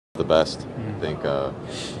the best. I think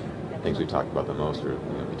things we talked about the most are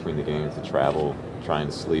between the games, the travel, trying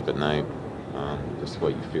to sleep at night, just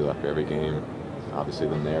what you feel after every game. Obviously,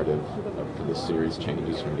 the narrative for this series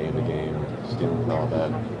changes from game to game, just dealing with all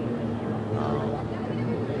that.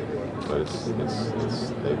 But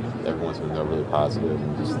everyone's been really positive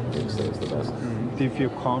and just they say it's the best. Do you feel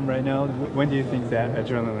calm right now? When do you think that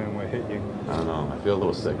adrenaline will hit you? I don't know. I feel a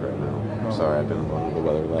little sick right now. I'm sorry, I've been under the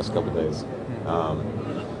weather the last couple of days.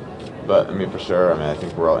 But I mean, for sure. I mean, I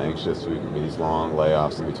think we're all anxious. We can be these long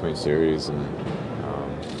layoffs in between series, and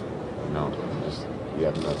just you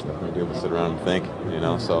have nothing to do but sit around and think.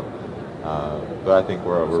 So. But I think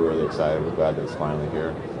we're really excited. We're glad that it's finally here,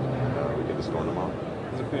 and we get this going tomorrow.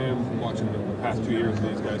 As a fan watching the past 2 years of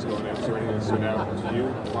these guys going at, is there anything that stood out to you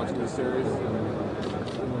watching this series?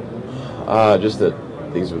 Just that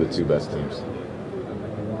these were the two best teams. I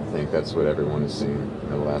think that's what everyone has seen in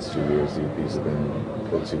the last 2 years. These have been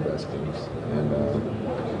the two best teams. And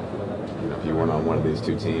if you weren't on one of these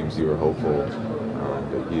two teams, you were hopeful.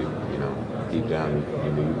 But deep down,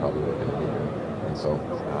 you knew you probably weren't going to be here. And so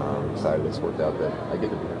I'm excited it's worked out that I get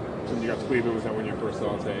to be here. So when you got to Cleveland, was that when you first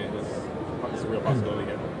saw it, saying it's a real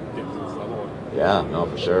possibility to get to this level? Yeah, no,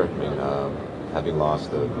 for sure. I mean, having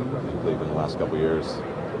lost to Cleveland the last couple of years,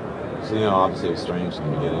 so obviously it was strange in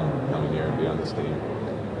the beginning coming here and be on this team.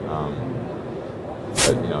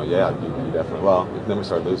 But yeah, you definitely. Well, then we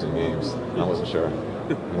started losing games. And I wasn't sure.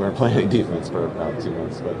 We weren't playing any defense for about 2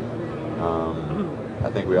 months, but I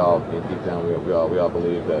think we all deep down we all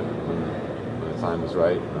believe that when the time was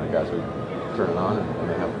right, the guys would turn it on and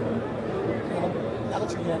they have. Now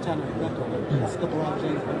that you had time to reflect on it, what's LeBron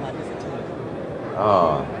James been like as a team?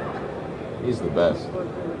 He's the best.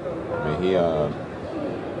 I mean,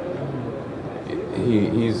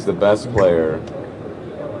 he's the best player,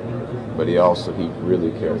 but he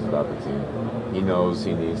really cares about the team. He knows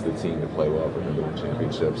he needs the team to play well for him to win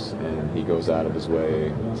championships, and he goes out of his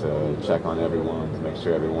way to check on everyone, to make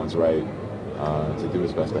sure everyone's right, to do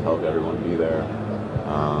his best to help everyone be there.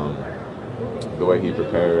 The way he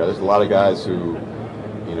prepared, there's a lot of guys who,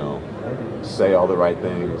 say all the right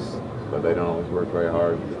things, but they don't always work very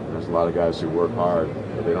hard. And there's a lot of guys who work hard,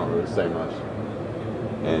 but they don't really say much.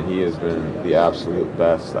 And he has been the absolute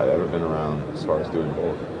best I've ever been around as far as doing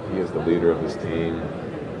both. He is the leader of his team.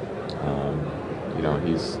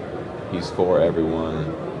 He's for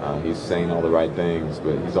everyone. He's saying all the right things,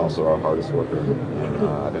 but he's also our hardest worker. And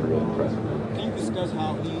I've been really impressed with him. Can you discuss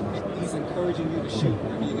how he's encouraging you to shoot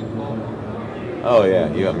whenever you get the ball? Oh yeah,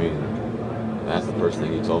 that's the first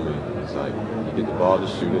thing he told me. He's like, you get the ball,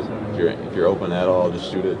 just shoot it. If you're open at all, just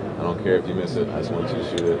shoot it. I don't care if you miss it. I just want you to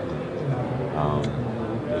shoot it.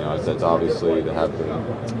 That's obviously to have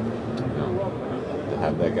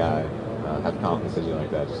that guy have confidence in you like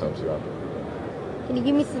that just helps you out. Can you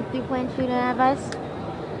give me some three-point shooting advice?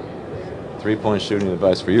 Three-point shooting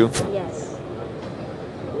advice for you? Yes.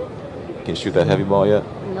 Can you shoot that heavy ball yet?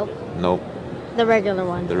 Nope. Nope. The regular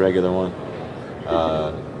one. The regular one?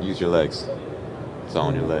 Use your legs. It's all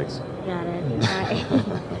on your legs. Got it. All right.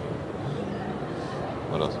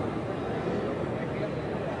 What else?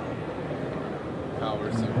 How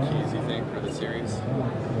were some keys you think for the series? I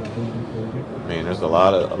mean, there's a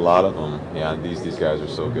lot of them. Yeah, these guys are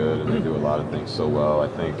so good and they do a lot of things so well. I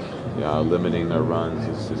think limiting their runs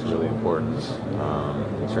is really important.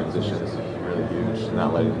 The transition is really huge.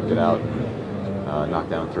 Not letting them get out and knock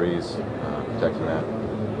down threes, protecting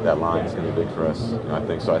that line is going to be big for us. I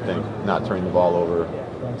think not turning the ball over,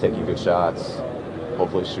 taking good shots,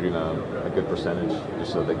 hopefully shooting a good percentage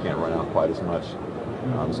just so they can't run out quite as much.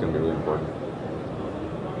 It's going to be really important.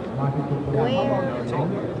 How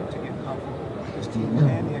long did it take to get comfortable with this team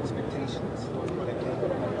and the expectations for that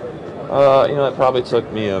game? It probably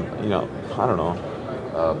took me I don't know,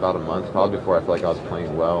 about a month probably before I felt like I was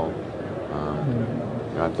playing well.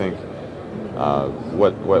 I think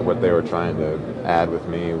what they were trying to add with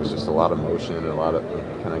me was just a lot of motion and a lot of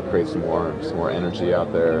kind of create some more energy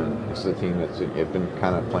out there. And this is a team that's been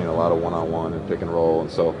kind of playing a lot of one-on-one and pick and roll,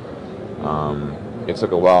 and so it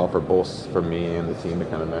took a while for me and the team to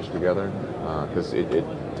kind of mesh together because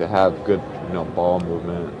to have good ball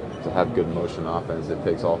movement, to have good motion offense, it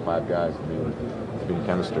takes all 5 guys to be in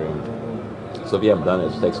chemistry. So if you haven't done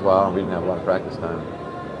it, it takes a while. We didn't have a lot of practice time.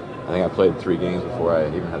 I think I played 3 games before I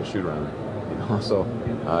even had a shoot around. So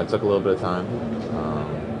it took a little bit of time,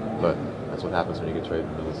 but that's what happens when you get traded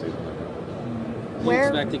in the middle of the season. Do you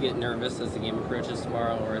expect to get nervous as the game approaches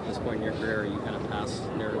tomorrow, or at this point in your career, are you kind of past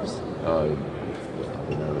nerves? I'll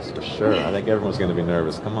be nervous for sure. I think everyone's going to be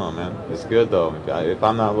nervous. Come on, man. It's good, though. If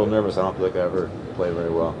I'm not a little nervous, I don't feel like I ever play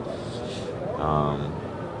very well.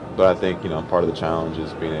 but I think part of the challenge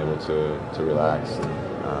is being able to relax, and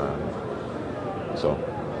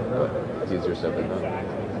but it's easier said than done.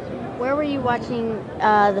 Where were you watching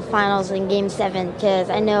the finals in Game 7? Because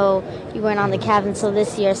I know you weren't on the Cavs until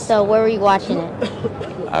this year, so where were you watching it?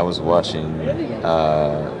 I was watching.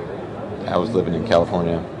 I was living in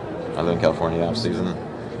California. I live in California off season.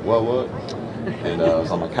 What? And I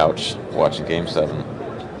was on my couch watching Game 7.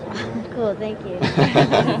 Cool, thank you.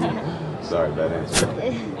 Sorry, bad answer.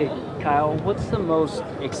 Hey, Kyle, what's the most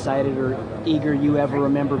excited or eager you ever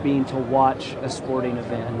remember being to watch a sporting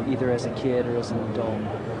event, either as a kid or as an adult?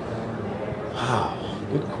 Wow,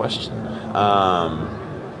 good question. I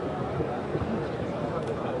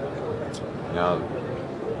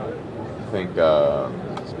think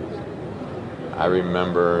I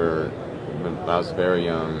remember when I was very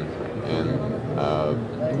young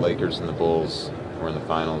and Lakers and the Bulls were in the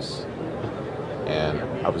finals, and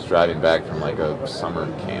I was driving back from like a summer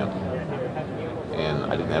camp, and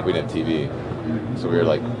we didn't have TV, so we were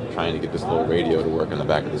like trying to get this little radio to work in the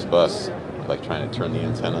back of this bus, like trying to turn the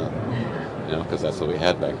antenna, because that's what we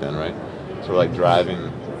had back then, right? So we're like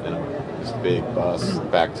driving in this big bus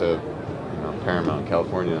back to Paramount,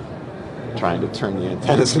 California, trying to turn the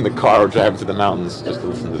antennas in the car or driving to the mountains just to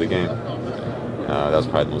listen to the game. That was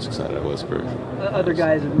probably the most excited I was for. Other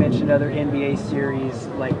guys have mentioned other NBA series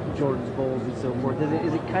like Jordan's Bulls and so forth.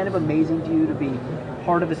 Is it kind of amazing to you to be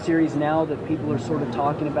part of a series now that people are sort of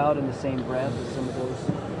talking about in the same breath as some of those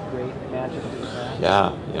great matchups that we've had?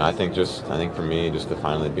 Yeah, I think for me, just to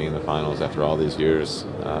finally be in the finals after all these years,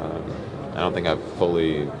 I don't think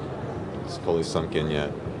it's fully sunk in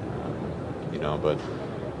yet. But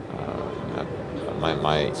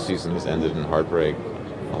my season has ended in heartbreak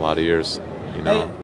a lot of years.